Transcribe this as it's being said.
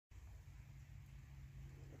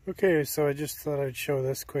Okay, so I just thought I'd show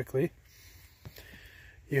this quickly.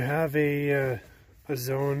 You have a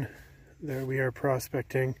zone that we are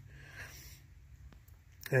prospecting,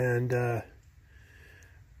 and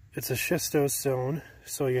it's a schistose zone.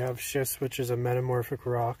 So you have schist, which is a metamorphic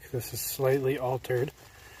rock. This is slightly altered,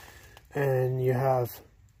 and you have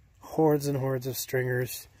hordes and hordes of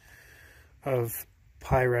stringers of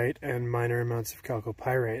pyrite and minor amounts of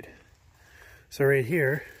chalcopyrite. So right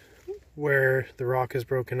here, where the rock is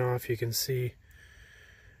broken off, you can see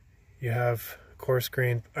you have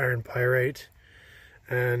coarse-grained iron pyrite,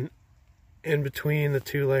 and in between the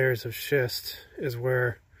two layers of schist is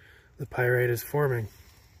where the pyrite is forming.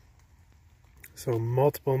 So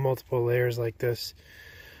multiple layers like this.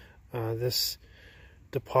 This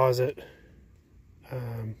deposit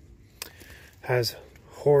has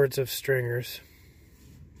hordes of stringers,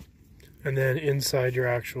 and then inside your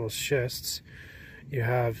actual schists you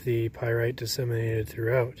have the pyrite disseminated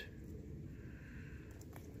throughout.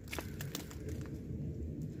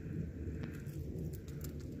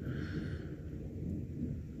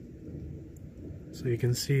 So you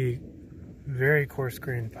can see very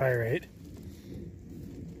coarse-grained pyrite.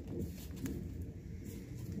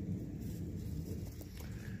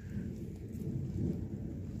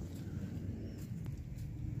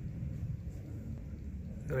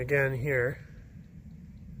 And again here,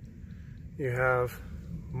 you have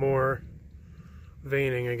more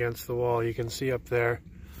veining against the wall. You can see up there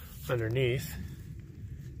underneath,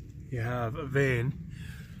 you have a vein.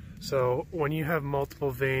 So when you have multiple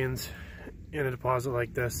veins in a deposit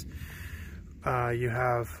like this, you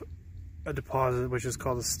have a deposit which is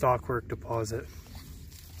called a stockwork deposit.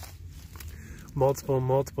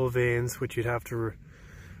 Multiple veins, which you'd have to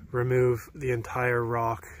remove the entire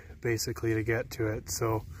rock basically to get to it.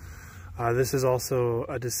 So this is also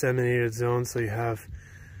a disseminated zone, so you have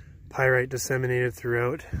pyrite disseminated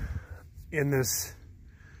throughout. In this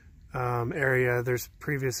area, there's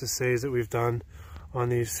previous assays that we've done on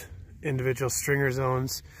these individual stringer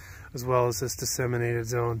zones, as well as this disseminated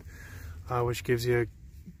zone, which gives you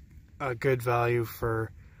a good value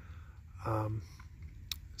for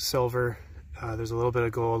silver. There's a little bit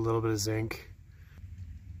of gold, a little bit of zinc.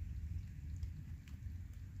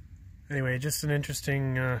 Anyway, just an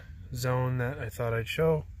interesting zone that I thought I'd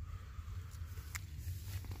show.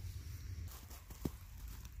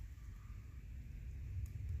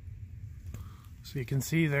 So you can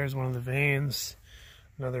see there's one of the veins,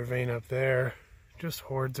 another vein up there, just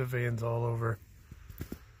hordes of veins all over.